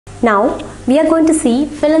Now we are going to see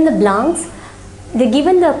fill in the blanks. They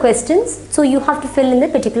given the questions, so you have to fill in the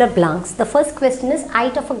particular blanks. The first question is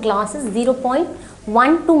height of a glass is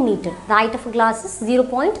 0.12 meter. The height of a glass is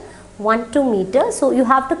 0.12 meter. So you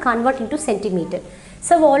have to convert into centimeter.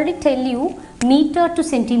 So I've already tell you meter to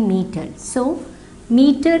centimeter. So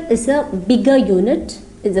meter is a bigger unit.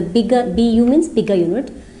 Is a bigger, BU means bigger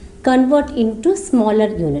unit. Convert into smaller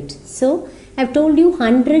unit. So I've told you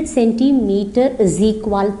 100 centimeter is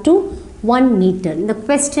equal to 1 meter. The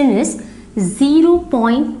question is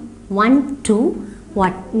 0.12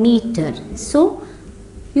 what meter. So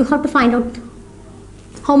you have to find out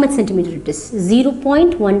how much centimeter it is.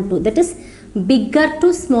 0.12, that is bigger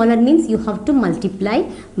to smaller means you have to multiply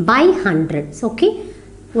by 100. So, okay,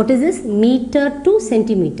 what is this? Meter to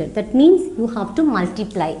centimeter. That means you have to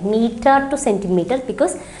multiply meter to centimeter,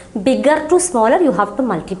 because bigger to smaller you have to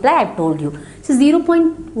multiply, I have told you. So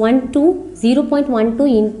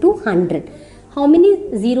 0.12 into 100. How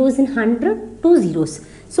many zeros in 100? 2 zeros.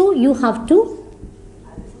 So you have to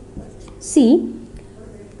see,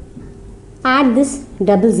 add this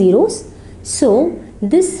double zeros. So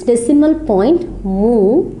this decimal point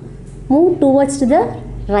move towards to the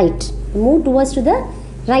right. Move towards to the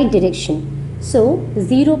right direction. So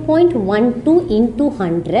 0.12 into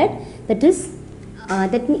 100, that is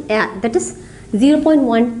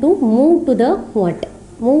 0.12 move to the what?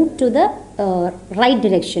 Move to the right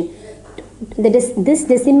direction. That is, this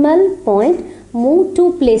decimal point move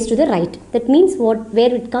 2 place to the right. That means what?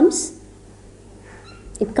 Where it comes?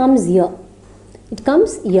 It comes here. It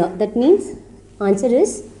comes here. That means answer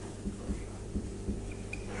is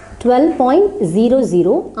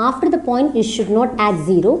 12.00. After the point you should not add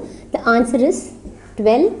 0. The answer is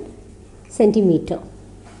 12 centimeter.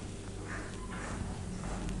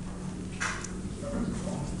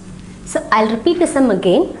 So I'll repeat the sum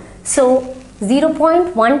again. So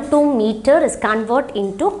 0.12 meter is convert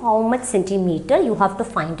into how much centimeter you have to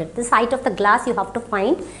find it. This height of the glass you have to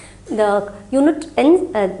find. The unit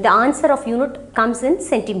in the answer of unit comes in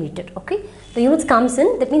centimeter. Okay, the units comes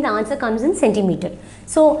in, that means the answer comes in centimeter.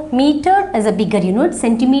 So meter is a bigger unit,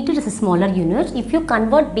 centimeter is a smaller unit. If you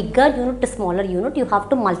convert bigger unit to smaller unit, you have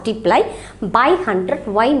to multiply by 100.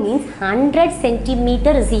 Why? Means 100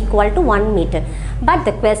 centimeter is equal to 1 meter. But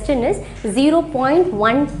the question is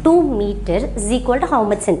 0.12 meter is equal to how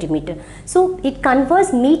much centimeter. So it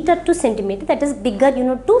converts meter to centimeter, that is bigger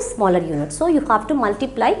unit to smaller unit. So you have to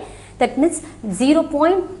multiply, that means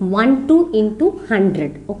 0.12 into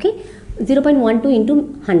 100. Okay, 0.12 into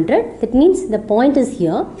 100, that means the point is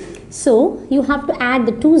here. So you have to add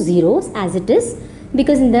the 2 zeros as it is,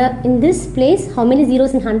 because in this place how many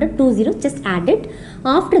zeros in 100? 2 zeros, just add it.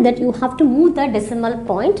 After that you have to move the decimal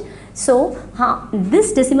point. So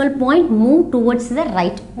this decimal point move towards the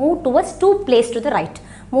right, move towards 2 place to the right,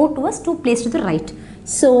 move towards 2 place to the right.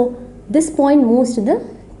 So this point moves to the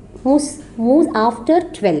moves after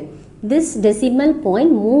 12. This decimal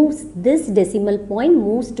point moves, this decimal point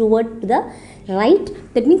moves toward the right.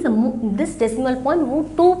 That means this decimal point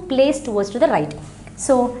move 2 place towards to the right.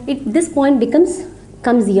 So this point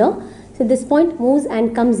comes here. So this point moves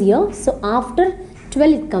and comes here. So after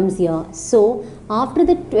 12 it comes here. So after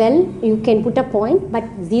the 12 you can put a point, but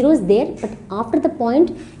 0 is there. But after the point,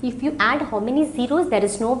 if you add how many zeros, there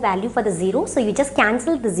is no value for the 0. So you just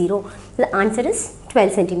cancel the 0. The answer is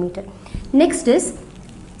 12 centimeter. Next is,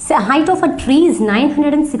 so height of a tree is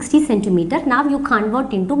 960 centimeter. Now you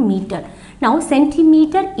convert into meter. Now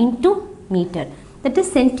centimeter into meter. That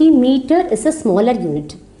is, centimeter is a smaller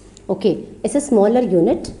unit. Okay, it's a smaller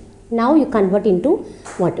unit. Now you convert into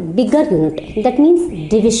what? Bigger unit. That means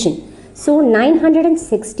division. So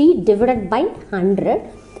 960 divided by 100.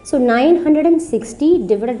 So 960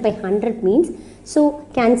 divided by 100 means, so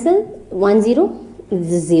cancel 1 0,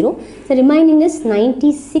 this is 0. So remaining is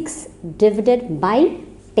 96 divided by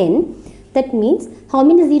 10. That means how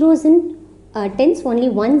many zeros in tens? Only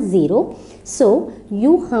 1 0. So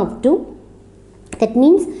you have to, that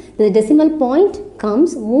means the decimal point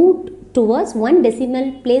comes, move towards 1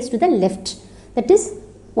 decimal place to the left. That is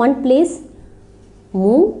 1 place,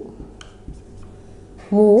 move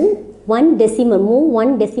 1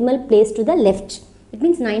 decimal place to the left. It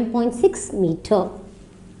means 9.6 meter.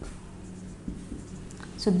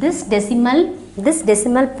 So this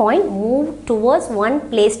decimal point move towards 1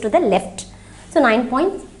 place to the left. So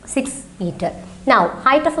 9.6 meter. Now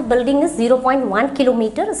height of a building is 0.1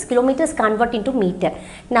 kilometer. Kilometer is converted into meter.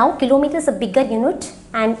 Now kilometer is a bigger unit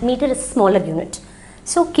and meter is a smaller unit.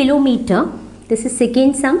 So kilometer, this is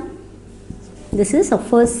second sum, this is a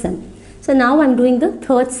first sum. So now I am doing the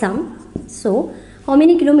third sum. So How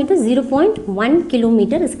many kilometers? 0.1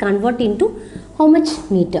 kilometer is converted into how much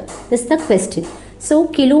meter? This is the question. So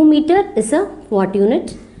kilometer is a what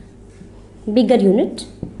unit? Bigger unit,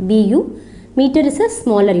 BU. Meter is a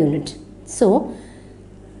smaller unit. So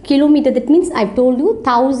kilometer, that means I've told you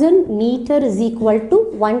 1000 meter is equal to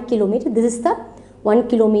 1 kilometer. This is the 1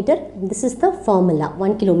 kilometer. This is the formula,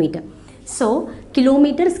 1 kilometer. So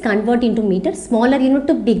kilometer is converted into meter. Smaller unit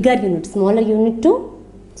to bigger unit. Smaller unit to,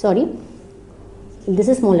 sorry, this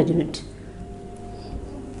is smaller unit.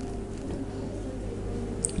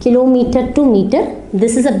 Kilometer to meter.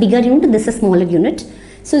 This is a bigger unit. This is a smaller unit.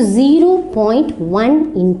 So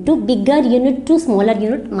 0.1 into bigger unit to smaller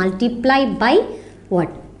unit multiply by what?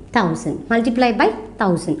 1000. Multiply by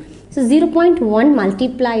 1000. So 0.1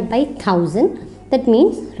 multiply by 1000. That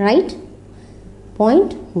means write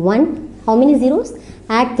 0.1. How many zeros?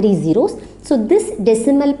 Add 3 zeros. So this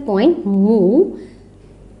decimal point move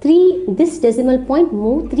 3. This decimal point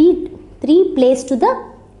move 3 place to the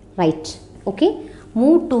right. Okay.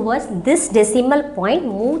 Move towards this decimal point,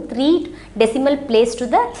 move 3 decimal place to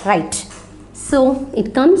the right. So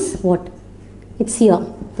it comes what? It's here.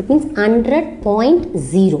 That means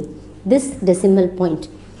 100.0. This decimal point.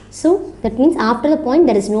 So that means after the point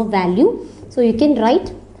there is no value. So you can write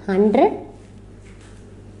 100.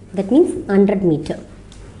 That means 100 meter.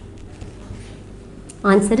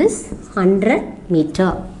 Answer is 100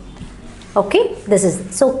 meter. Okay. This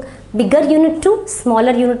is so. Bigger unit to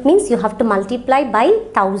smaller unit means you have to multiply by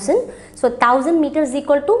 1000. So 1000 meters is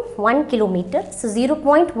equal to 1 kilometer. So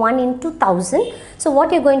 0.1 into 1000. So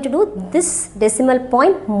what you are going to do, this decimal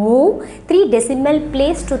point move 3 decimal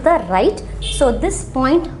place to the right. So this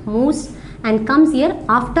point moves and comes here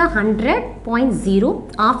after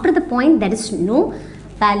 100.0. After the point there is no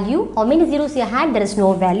value. How many zeros you had? There is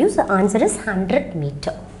no value. So answer is 100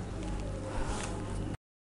 meter.